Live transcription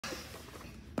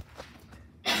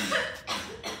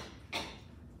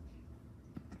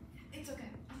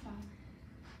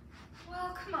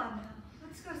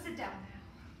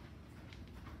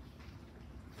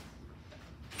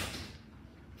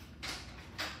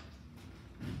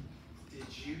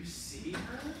you see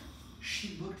her?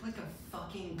 She looked like a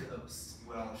fucking ghost.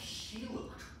 Well, she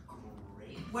looked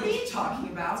great. What are you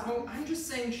talking about? Well, I'm just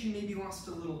saying she maybe lost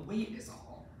a little weight is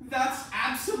all. That's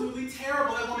absolutely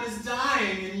terrible. That woman is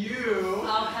dying, and you...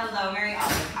 Oh, hello, Mary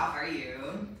Olive. How are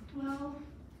you? Well,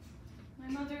 my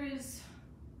mother is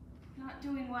not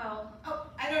doing well. Oh,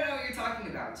 I don't know what you're talking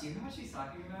about. Do you know what she's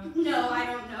talking about? No, I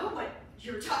don't know what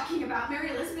you're talking about. Mary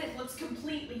Elizabeth looks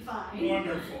completely fine.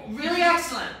 Wonderful. Really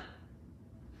excellent.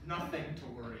 Nothing to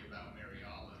worry about, Mary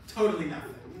Olive. Totally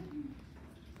nothing.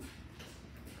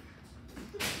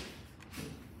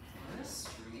 What a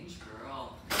strange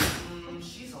girl.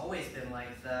 She's always been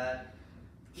like that.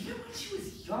 Even when she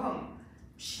was young,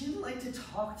 she didn't like to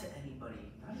talk to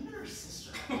anybody, not even her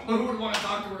sister. Who would want to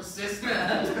talk to her sister?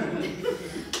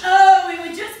 Oh, it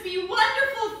would just be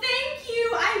wonderful. Thank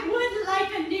you. I would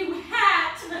like a new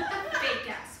hat. Fake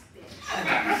ass bitch.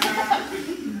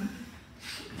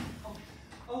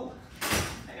 Oh,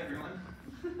 hi everyone.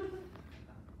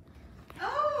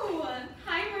 Oh,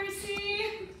 hi,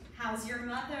 Mercy. How's your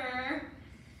mother?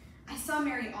 I saw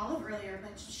Mary Olive earlier,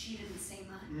 but she didn't say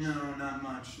much. No, not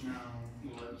much, no.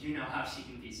 Well, you know how she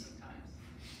can be sometimes.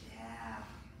 Yeah.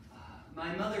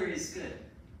 My mother is good.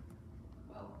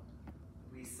 Well,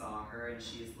 we saw her and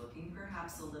she is looking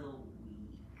perhaps a little weak.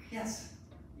 Yes,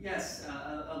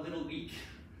 a little weak.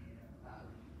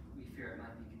 We fear it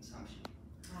might be consumption.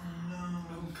 Oh, no.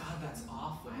 Oh god, that's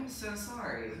awful. I'm so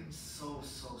sorry. I'm so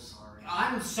sorry.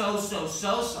 I'm so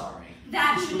sorry.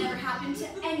 That should never happen to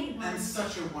anyone. And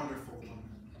such a wonderful woman.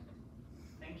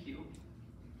 Thank you.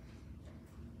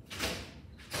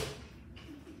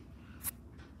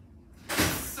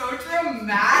 So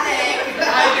dramatic!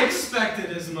 I expected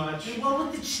as much. Well,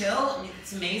 with the chill, I mean,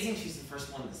 it's amazing she's the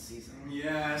first one of the season.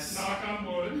 Yes. Knock on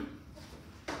wood.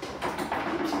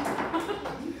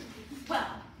 Well,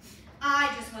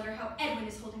 I just wonder how Edwin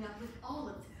is holding up with all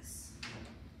of this.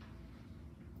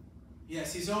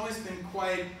 Yes, he's always been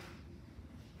quite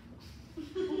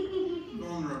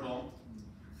vulnerable.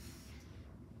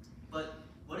 But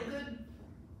what a good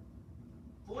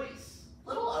voice.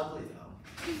 Little ugly though.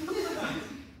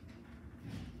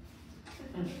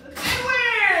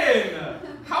 Edwin!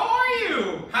 How are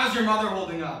you? How's your mother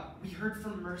holding up? We heard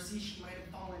from Mercy she might have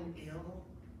fallen ill.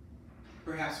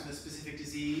 Perhaps with a specific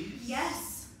disease?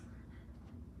 Yes.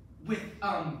 With,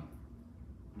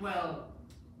 well...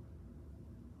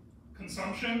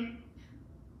 Consumption?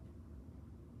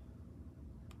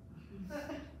 God,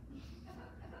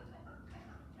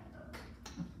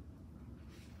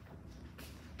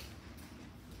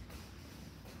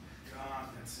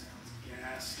 that sounds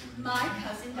ghastly. My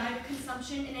cousin died of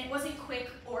consumption, and it wasn't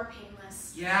quick or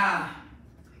painless. Yeah.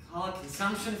 They call it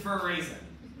consumption for a reason.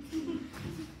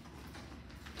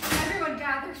 Everyone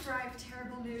gather for I have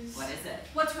terrible news. What is it?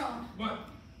 What's wrong? What?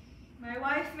 My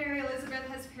wife, Mary Elizabeth,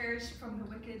 has perished from the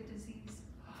wicked disease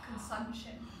of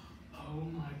consumption. Oh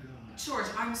my god. George,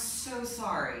 I'm so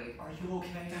sorry. Are you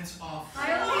okay? That's awful.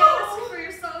 I only ask for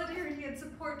your solidarity and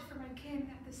support for my kin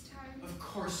at this time. Of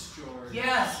course, George.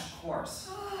 Yes, of course.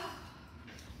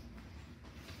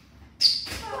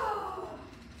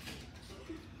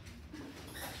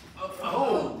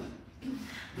 Oh!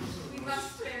 We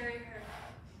must bury her.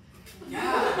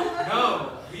 Yeah!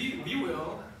 No, we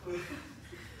will.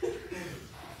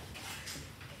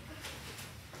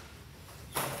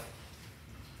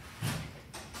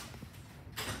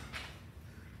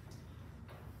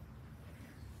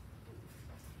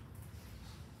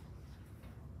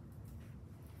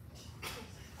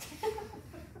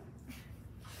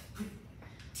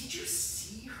 Did you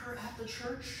see her at the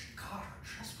church? God, her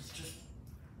dress was just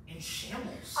in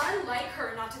shambles. Unlike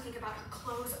her not to think about her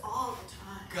clothes all the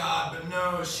time. God, but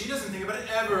no, she doesn't think about it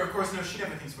ever. Of course, no, she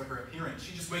never thinks about her appearance.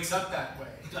 She just wakes up that way.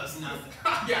 Does nothing.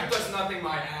 Yeah, does nothing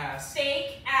my ass.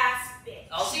 Fake ass bitch.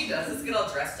 All she does is get all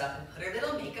dressed up and put her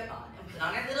little makeup on and put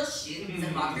on her little shoes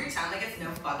and walk through town like it's no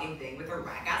fucking thing with her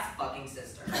rag-ass fucking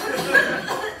sister.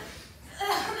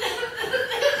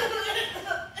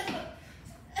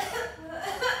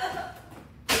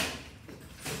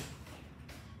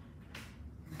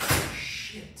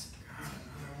 Shit. God,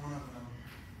 another one of them.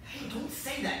 Hey, don't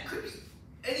say that. Could be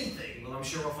anything. Well, I'm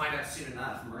sure we'll find out soon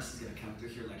enough. Mercy's gonna come through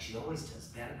here like she always does,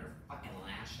 batting her fucking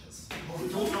lashes. Oh,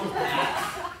 don't know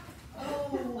that.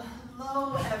 Oh,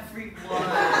 hello everyone.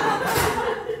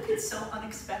 It's so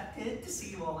unexpected to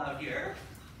see you all out here.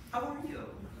 How are you?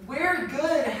 We're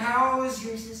good. How's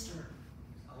your sister?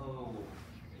 Oh,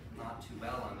 not too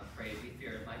well, I'm afraid. We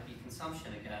fear it might be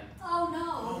consumption again. Oh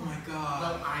no. Oh my God.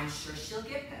 Well, I'm sure she'll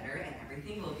get better and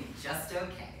everything will be just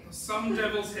okay. Some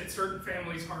devils hit certain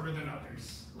families harder than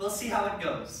others. We'll see how it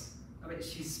goes. but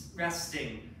she's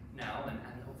resting now, and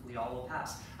hopefully all will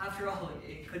pass. After all,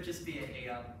 it could just be it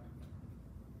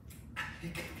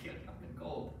could be a common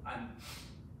cold. I'm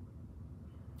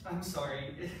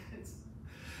sorry.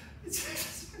 It's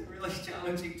just been a really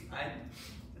challenging time,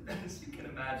 as you can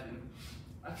imagine.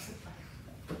 A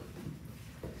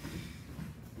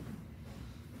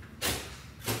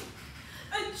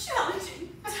challenging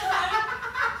time,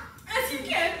 as you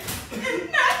can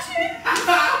imagine.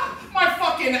 My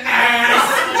fucking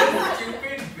ass!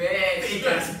 Stupid bitch. Big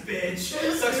ass bitch.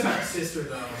 Sucks about her sister,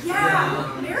 though.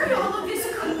 Yeah, Mary Olive is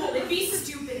cool. It'd be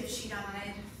stupid if she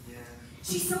died. Yeah.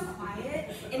 She's so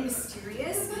quiet and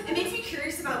mysterious. It makes me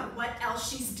curious about what else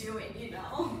she's doing, you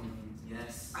know?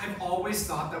 Yes. I've always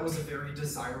thought that was a very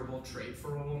desirable trait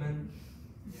for a woman.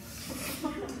 Yeah.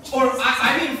 Or,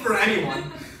 I mean, for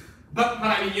anyone. But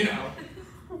I mean, you know.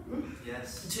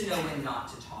 Yes. To know when not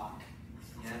to talk.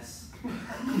 Yes.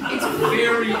 It's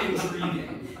very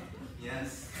intriguing.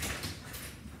 Yes.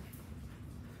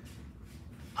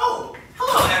 Oh,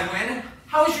 hello, Edwin.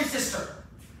 How is your sister?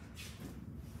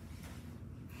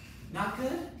 Not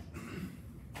good?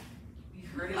 We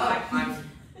heard it. I'm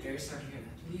very sorry to hear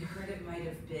that. We heard it might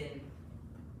have been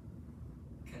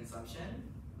consumption.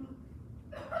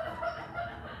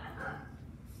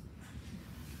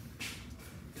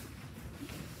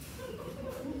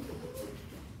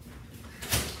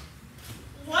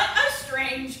 What a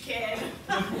strange kid.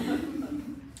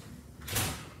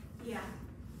 Yeah.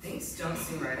 Things don't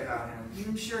seem right about him.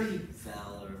 I'm sure he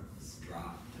fell or was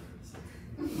dropped or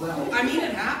something. Well, I mean,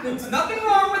 it happens. Nothing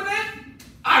wrong with it.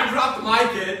 I dropped my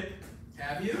kid.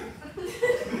 Have you?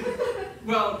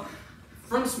 Well,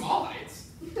 from small heights.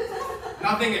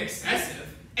 Nothing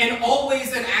excessive. And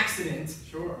always an accident.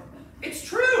 Sure. It's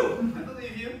true. I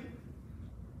believe you.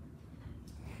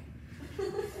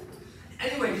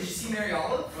 Anyway, did you see Mary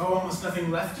Olive? Oh, almost nothing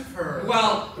left of her.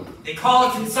 Well, they call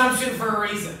it consumption for a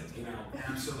reason, you know.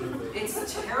 Absolutely. It's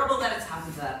terrible that it's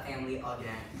happened to that family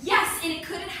again. Yes, and it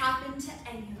couldn't happen to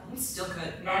any of It us. still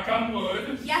could. Knock on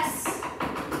wood. Yes.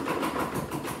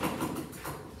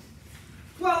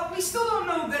 Well, we still don't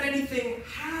know that anything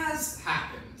has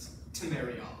happened to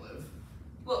Mary Olive.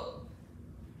 Well,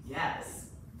 yes,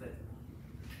 but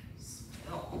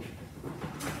still.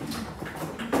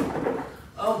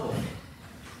 Oh boy.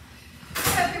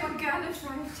 Everyone gathered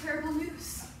for my terrible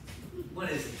news. What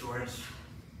is it, George?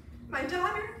 My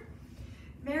daughter,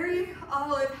 Mary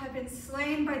Olive, had been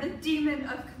slain by the demon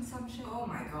of consumption. Oh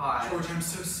my god. George, I'm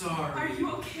so sorry. Are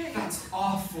you okay? That's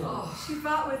awful. Oh. She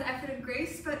fought with effort and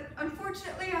grace, but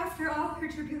unfortunately, after all her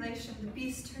tribulation, the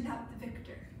beast turned out the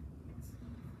victor.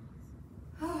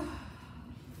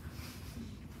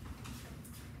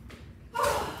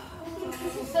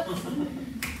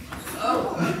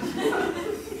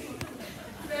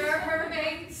 There are her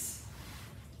remains.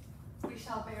 We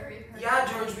shall bury her. Yeah,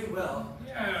 George, we will.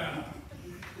 Yeah.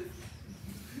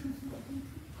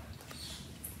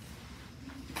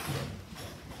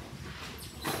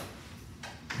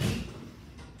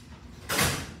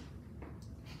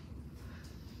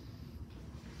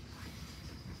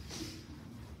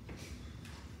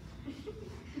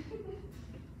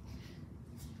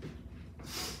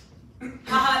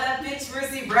 Haha, that bitch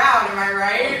Mercy Brown, am I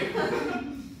right?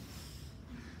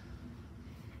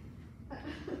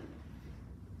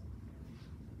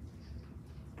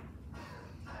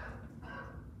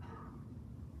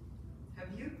 Have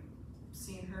you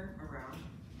seen her around?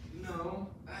 No.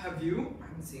 Have you? I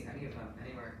haven't seen any of them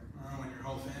anywhere. Oh, when your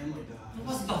whole family died. It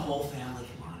wasn't the whole family,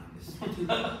 come on.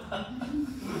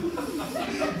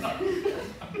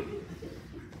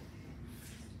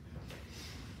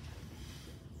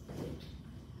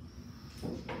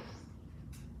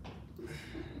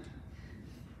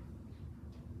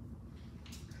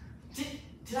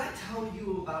 Did I tell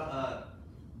you about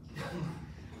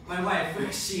my wife where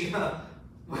she well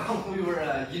we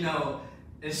were you know,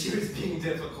 and she was being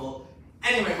difficult.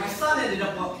 Anyway, my son ended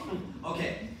up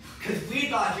okay, because we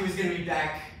thought he was gonna be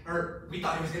back, or we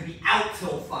thought he was gonna be out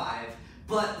till 5,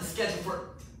 but the schedule for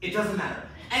it doesn't matter.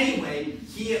 Anyway,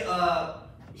 he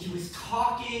was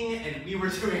talking and we were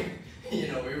doing we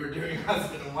were doing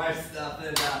husband and wife stuff,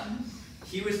 and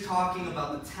he was talking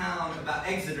about the town, about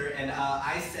Exeter, and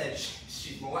I said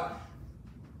she's my wife.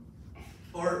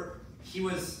 Or he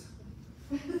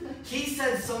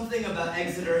said something about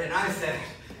Exeter, and I said,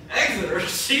 Exeter,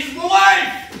 she's my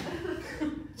wife!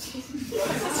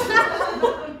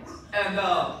 And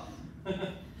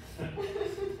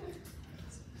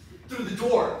through the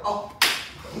door,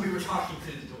 we were talking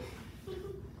through the door.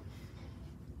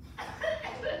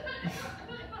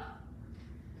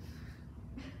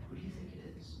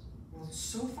 Well,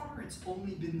 so far far, it's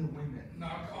only been the women.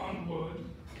 Knock on wood.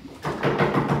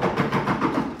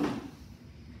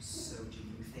 So do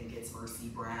you think it's Mercy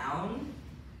Brown?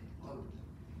 Well,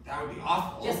 that would be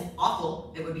awful. Yes,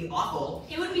 awful. It would be awful.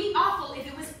 It would be awful if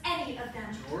it was any of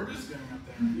them. George is going up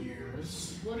there in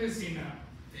years. What is he now?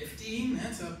 15,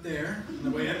 that's up there. And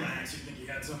the way Edwin acts, you'd think he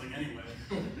had something anyway.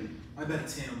 I bet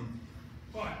it's him.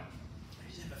 What? I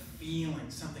just have a feeling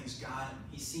something's got him.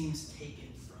 He seems taken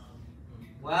from.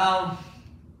 Well,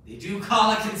 they do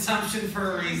call it consumption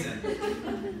for a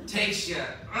reason. Takes you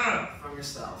from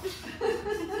yourself.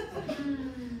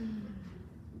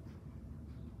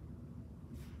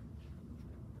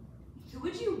 Who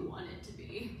would you want it to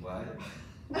be? What?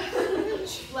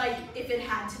 Like, if it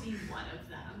had to be one of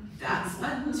them. That's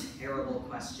a terrible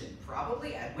question.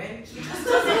 Probably Edwin. He just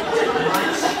doesn't do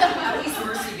much. At least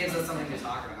Mercy gives us something to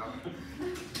talk about.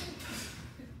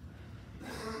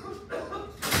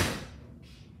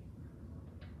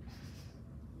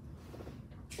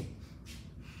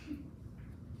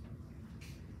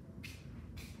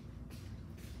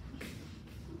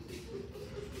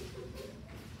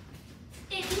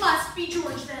 It must be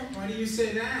George then. Why do you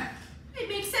say that? It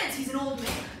makes sense, he's an old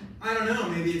man. I don't know,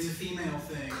 maybe it's a female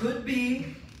thing. Could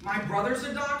be. My brother's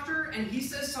a doctor, and he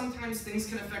says sometimes things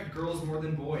can affect girls more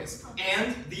than boys.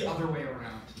 And the other way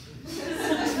around.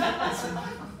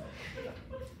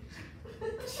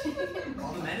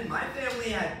 All the men in my family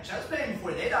had chest pain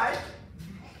before they died.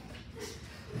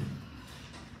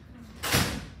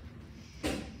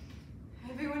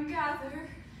 Everyone gather,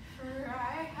 for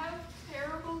I have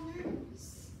terrible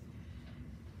news.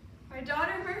 My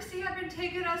daughter Mercy had been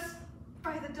taken us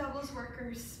by the doubles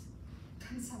workers.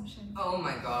 Consumption. Oh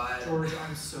my god. George,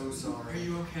 I'm so Are sorry.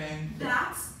 you okay?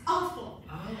 That's awful.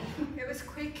 Oh. It was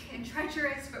quick and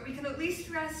treacherous, but we can at least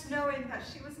rest knowing that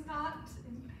she was not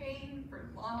in pain for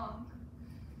long.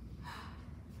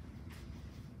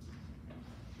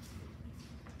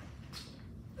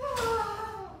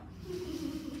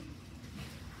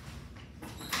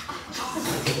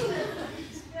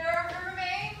 There are her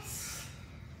remains.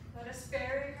 Let us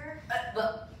bury her.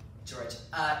 Well, George,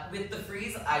 with the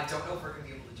freeze, I don't know if we're going to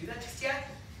be able to do that just yet.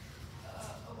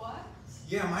 What?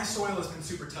 Yeah, my soil has been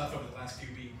super tough over the last few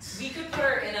weeks. We could put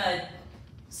her in a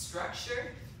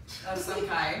structure of some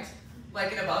kind,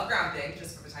 like an above ground thing,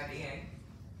 just for the time being.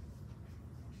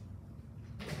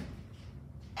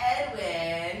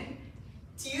 Edwin,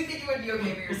 do you think it would be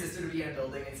okay for your sister to be in a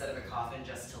building instead of a coffin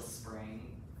just till spring?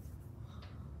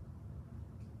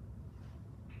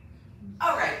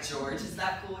 All right, George, is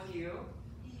that cool with you?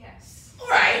 Yes. All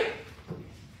right.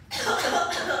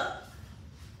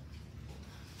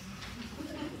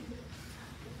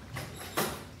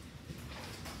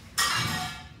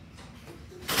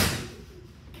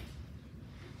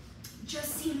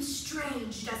 Just seems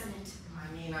strange, doesn't it?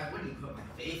 I mean, I wouldn't put my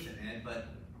faith in it, but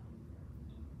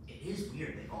it is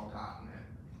weird they've all gotten it.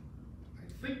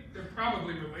 I think they're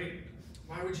probably related.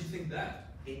 Why would you think that?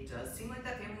 It does seem like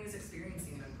that family is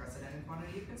experiencing an unprecedented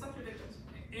quantity of consumption victims.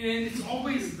 And it's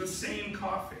always the same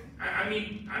coffin. I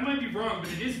mean, I might be wrong,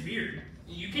 but it is weird.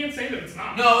 You can't say that it's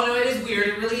not. No, it is weird.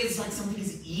 It really is like something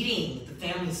is eating the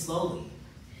family slowly.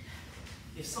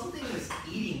 If something was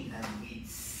eating them, we'd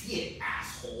see it,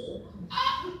 asshole.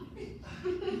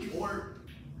 Or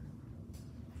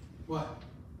What?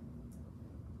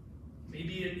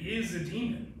 Maybe it is a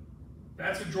demon.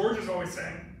 That's what George is always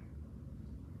saying.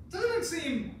 Doesn't it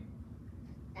seem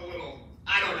a little,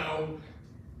 I don't know,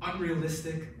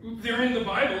 unrealistic? They're in the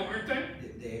Bible, aren't they?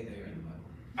 they're in the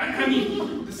Bible. I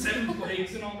mean, the 7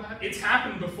 plagues and all that. It's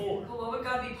happened before. Well, what would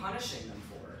God be punishing them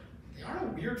for? They are a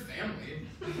weird family.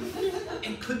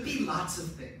 It could be lots of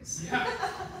things. Yeah.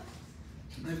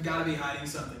 They've got to be hiding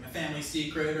something, a family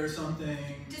secret or something.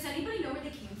 Does anybody know where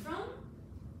they came from?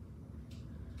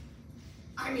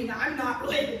 I mean, I'm not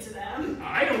related to them.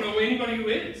 I don't know anybody who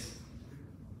is.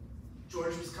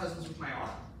 George was cousins with my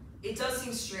aunt. It does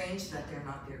seem strange that they're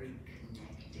not very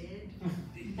connected.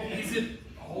 Is it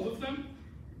all of them?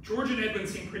 George and Edwin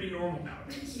seem pretty normal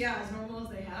nowadays. Yeah, as normal as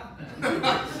they have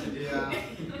been. Yeah.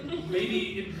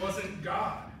 Maybe it wasn't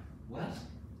God. What?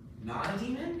 Not a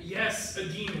demon? Yes, a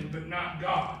demon, but not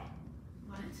God.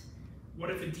 What? What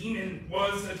if a demon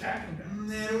was attacking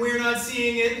them? And we're not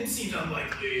seeing it. It seems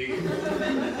unlikely.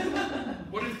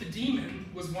 What if the demon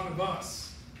was one of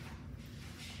us?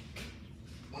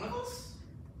 One of us?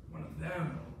 One of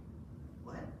them.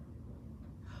 What?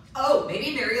 Oh,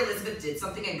 maybe Mary Elizabeth did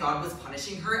something and God was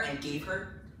punishing her and gave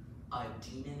her a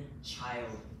demon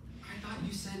child. I thought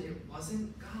you said it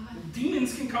wasn't God.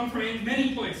 Demons can come from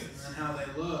many places. And how they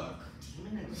look.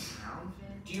 Demon and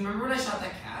clownfish? do you remember when I shot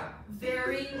that cat?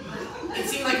 Very well. It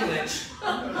seemed like a witch.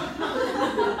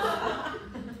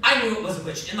 I knew it was a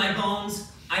witch. In my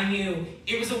bones, I knew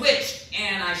it was a witch.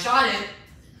 And I shot it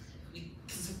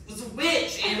because it was a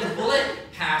witch. And the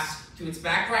bullet passed through its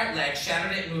back right leg,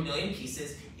 shattered it into a million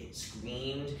pieces. It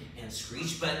screamed and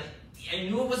screeched, but I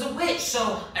knew it was a witch.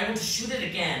 So I went to shoot it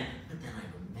again. But then I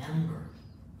remembered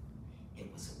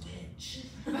it was a witch.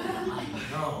 I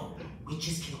know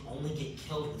witches can only get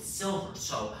killed with silver.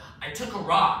 So I took a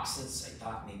rock, since I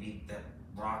thought maybe that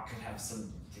rock could have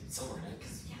some silver in it,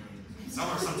 because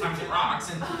silver sometimes it rocks,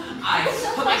 and I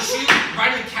put my shoe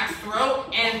right in the cat's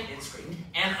throat, and it screamed,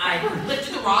 and I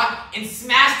lifted the rock and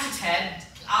smashed its head,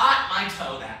 got my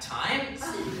toe that time,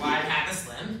 why I had this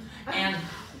limb, and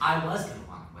I was gonna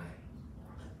walk away,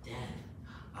 but then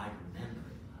I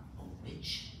remembered a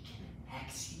witch can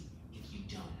hex you if you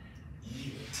don't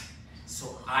eat it.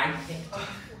 So I picked up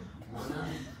one of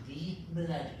the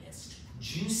bloodiest,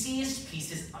 juiciest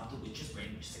pieces of the witch's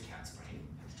brain, which is a cat's brain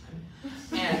at the time,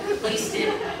 and placed it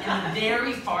in the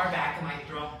very far back of my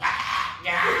throat,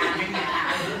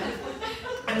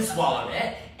 and swallowed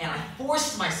it, and I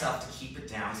forced myself to keep it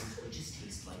down, since witches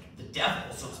taste like the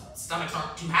devil, so stomachs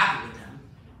aren't too happy with them.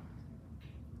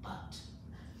 But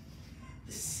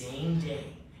the same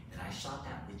day that I shot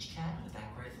that witch cat in the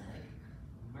back right leg,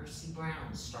 Mercy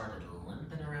Brown started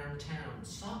limping around town,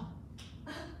 so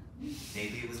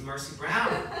maybe it was Mercy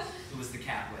Brown who was the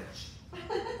cat witch.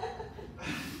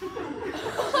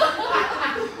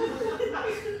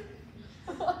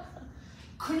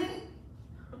 Couldn't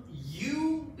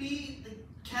you be the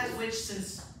cat witch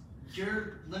since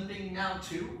you're limping now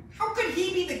too? How could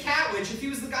he be the cat witch if he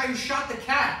was the guy who shot the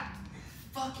cat?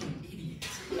 Fucking idiot.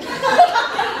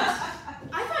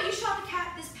 I thought you shot the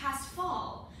cat this past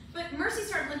fall, but Mercy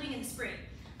started limping in the spring.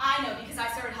 I know, because I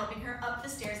started helping her up the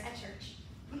stairs at church.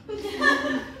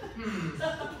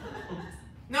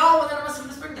 No, well then it must have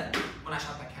been the spring then, when I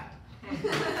shot that cat.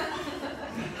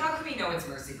 How can we know it's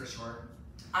Mercy for sure?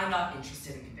 I'm not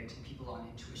interested in convicting people on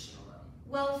intuition alone.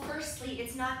 Well, firstly,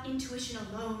 it's not intuition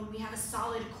alone. We have a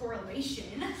solid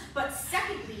correlation. But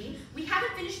secondly, we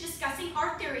haven't finished discussing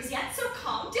our theories yet, so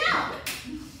calm down.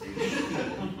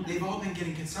 Maybe they've all been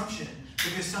getting consumption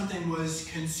because something was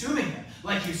consuming them,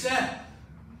 like you said.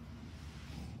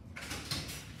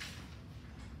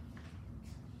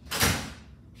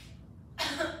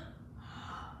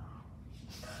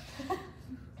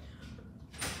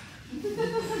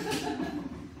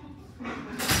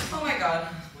 Oh my god.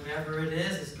 Whatever it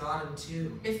is, it's got him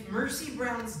too. If Mercy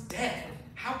Brown's dead,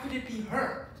 how could it be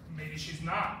her? Maybe she's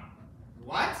not.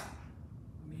 What?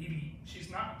 Maybe she's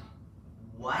not.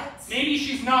 What? Maybe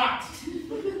she's not.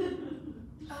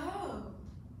 Oh.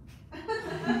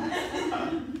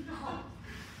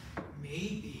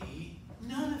 Maybe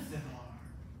none of them are.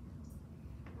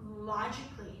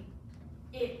 Logically,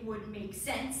 it would make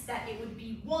sense that it would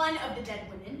be one of the dead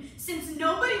women, since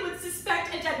nobody would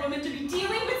suspect a dead woman to be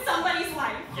dealing with somebody's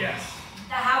life. Yes.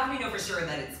 Now, how can we know for sure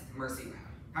that it's Mercy Brown?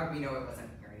 How can we know it wasn't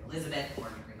Mary Elizabeth or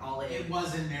Mary Olive? It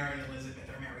wasn't Mary Elizabeth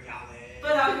or Mary Olive.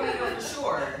 But how can we know for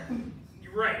sure?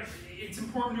 You're right. It's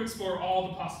important to explore all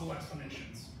the possible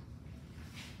explanations.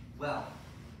 Well,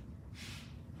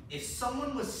 if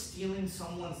someone was stealing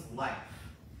someone's life,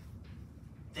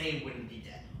 they wouldn't be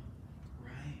dead.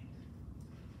 Right.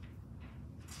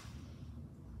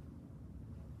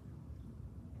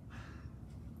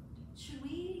 Should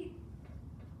we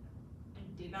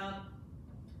dig up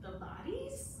the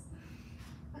bodies?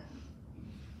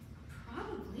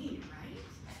 Probably, right?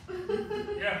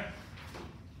 Yeah.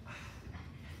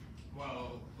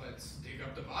 Well, let's dig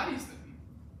up the bodies then.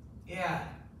 Yeah.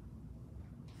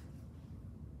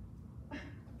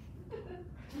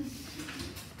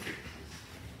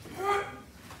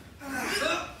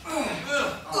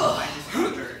 Oh, I just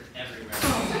got dirt everywhere. I'm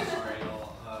sorry,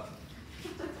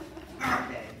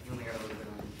 okay, you only got a little bit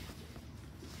on.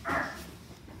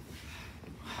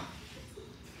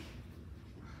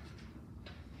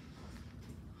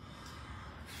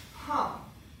 Huh.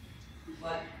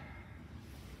 But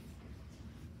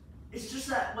it's just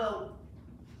that, well,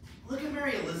 look at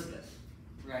Mary Elizabeth.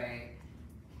 Right.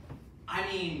 I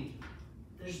mean,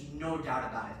 there's no doubt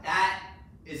about it. That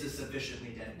is a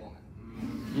sufficiently dead woman.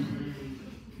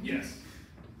 Yes.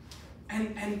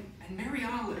 And Mary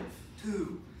Olive,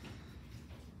 too.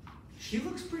 She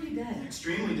looks pretty dead.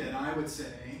 Extremely dead, I would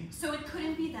say. So it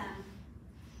couldn't be them.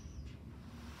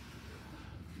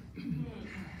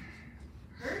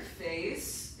 Her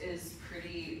face is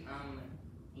pretty,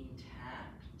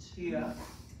 intact. Yeah.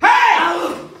 Hey!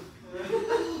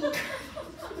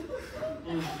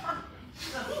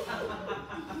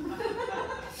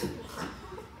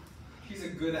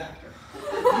 good actor.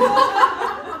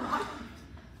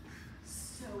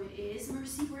 So it is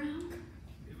Mercy Brown?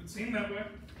 It would seem that way.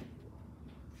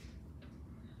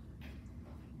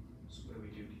 So what do we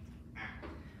do? Act.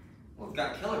 Well, we've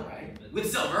got to kill her, right?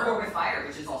 With silver. Or with fire,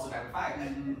 which is also bad with fire.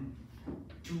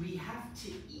 Do we have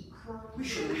to eat her? We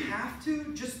shouldn't have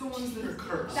to. Just the ones that are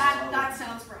cursed. That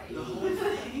sounds right. The whole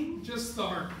thing? Just the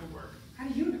heart will work. How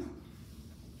do you know?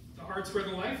 The heart's where the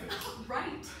life is.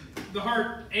 Right. The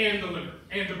heart and the liver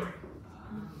and the brain.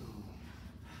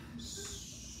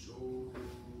 So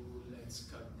let's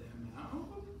cut them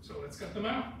out. So let's cut them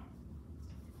out.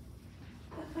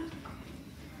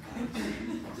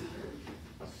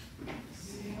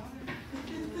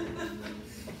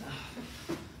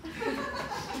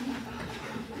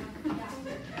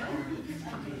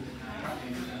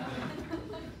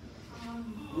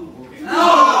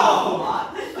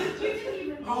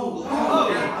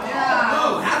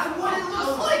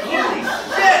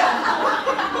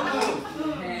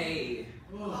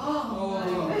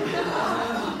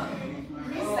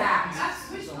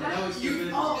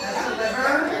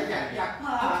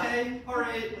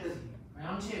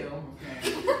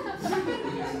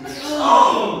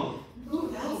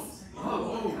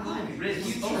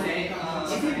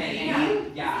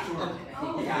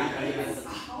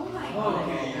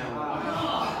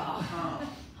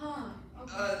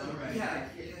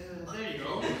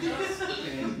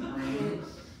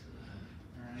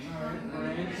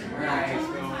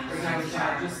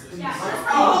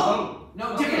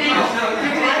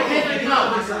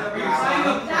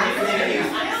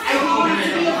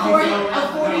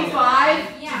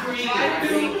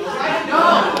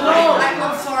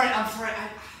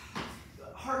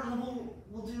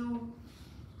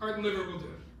 Heart and liver will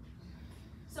do.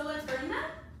 So let's burn them?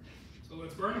 So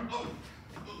let's burn them.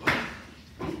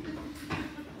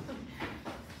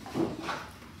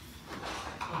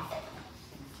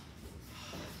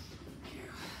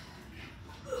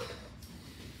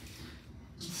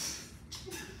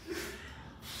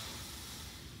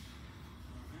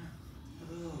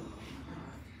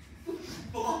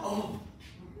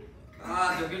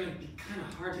 God, they're gonna be kind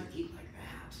of hard to eat like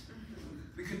that.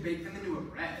 We could bake them into a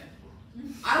bread.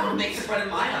 I don't want to make the bread in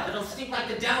my oven. It'll stink like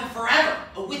the devil forever.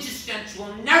 A witch's stench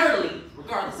will never leave,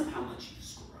 regardless of how much you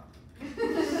screw up.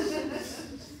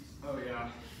 Oh yeah.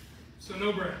 So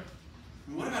no bread.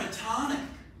 What about a tonic?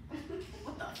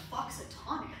 What the fuck's a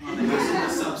tonic? Well, the use of a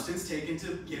substance taken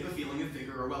to give a feeling of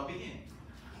vigor or well-being.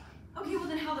 Okay, well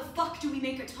then how the fuck do we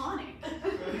make a tonic?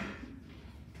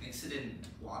 Mix it in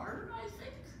water, I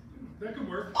think. That could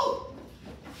work. Oh!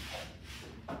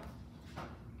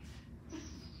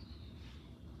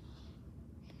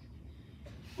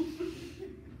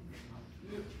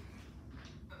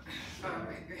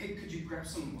 Hey, could you grab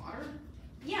some water?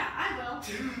 Yeah, I will.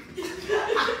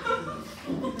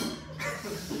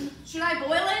 Should I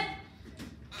boil it?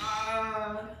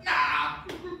 Nah.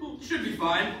 Should be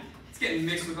fine. It's getting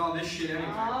mixed with all this shit anyway.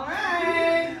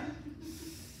 Alright.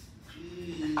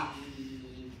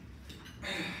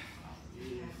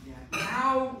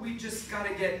 Now we just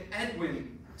gotta get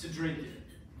Edwin to drink it,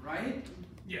 right?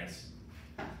 Yes.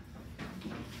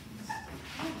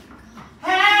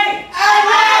 Hey!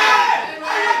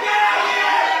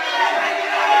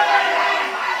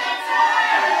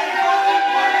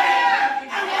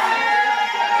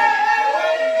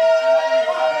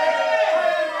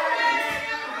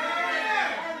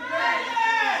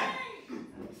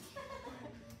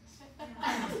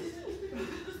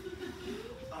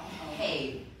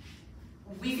 Hey,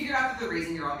 we figured out that the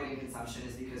reason you're all getting consumption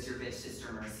is because your bitch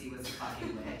sister Mercy was a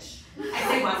fucking witch. I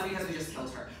say was because we just killed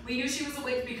her. We knew she was a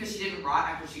witch because she didn't rot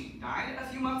after she died a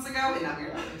few months ago in that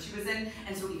weird outfit she was in.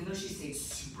 And so even though she stayed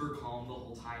super calm the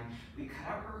whole time, we cut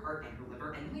out her heart and her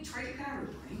liver, and then we tried to cut out her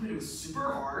brain, but it was super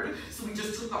hard. So we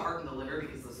just took the heart and the liver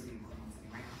because those are the important ones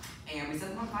anyway. And we set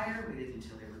them on fire, we did it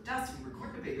until they were dust, we were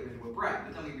going to bake them into a bread,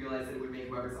 but then we realized that it would make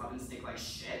whoever's oven stink like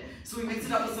shit. So we mixed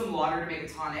it up with some water to make a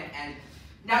tonic, and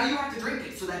now you have to drink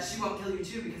it so that she won't kill you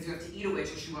too, because you have to eat a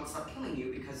witch or she won't stop killing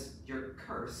you because you're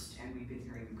cursed and we've been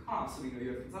hearing you cough, so we know you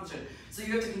have consumption. So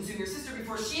you have to consume your sister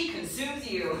before she consumes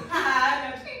you.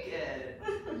 Now drink it.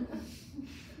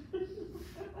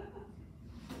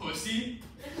 Pussy?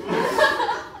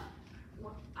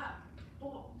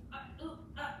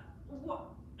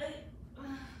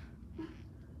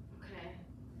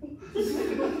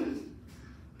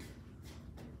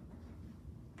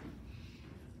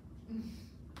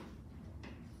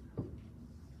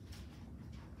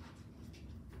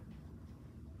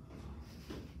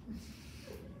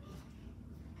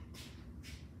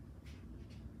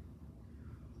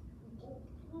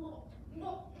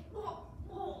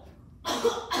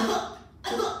 Okay.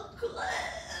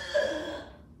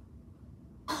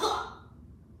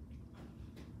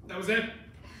 was it.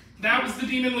 That was the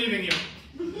demon leaving you.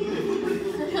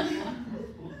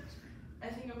 I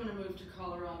think I'm gonna move to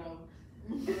Colorado.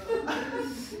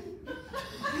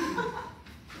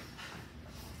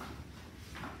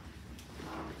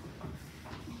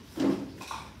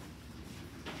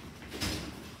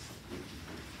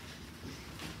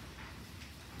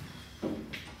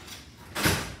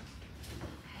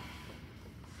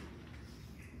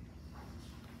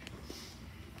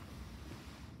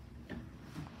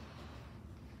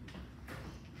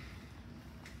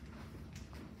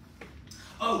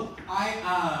 Oh,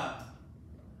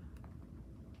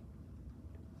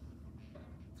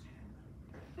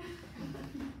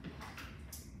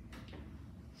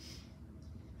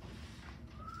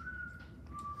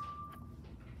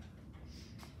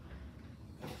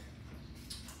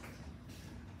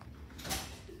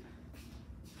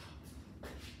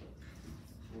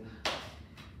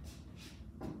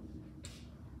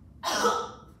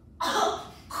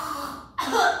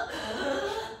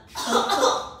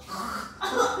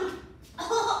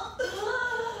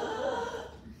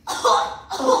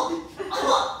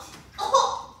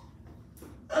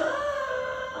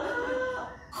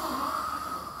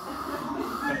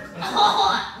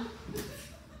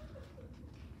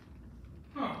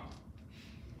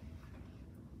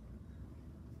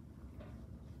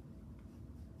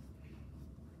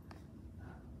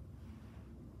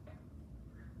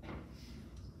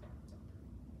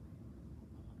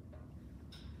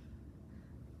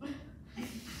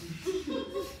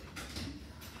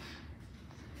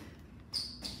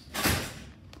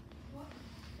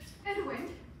 Edwin?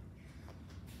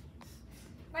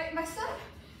 My son?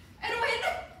 Edwin?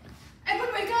 Edwin,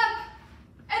 wake up!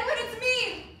 Edwin, it's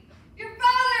me! Your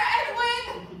father,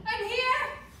 Edwin! I'm here!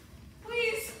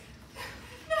 Please!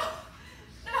 No!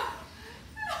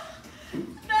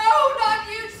 No, not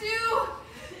you too!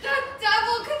 That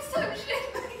double consumption!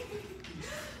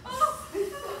 Oh, thank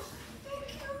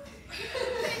you.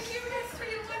 Thank you, my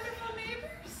sweet, wonderful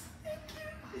neighbors. Thank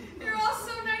you. You're all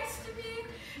so nice to me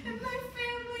and my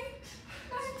family.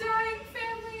 My dying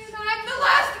family, and I'm the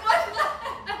last one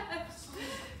left.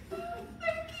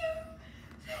 Thank you.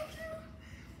 Thank you.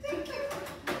 Thank you.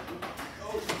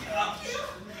 oh, get up.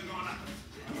 Hang on.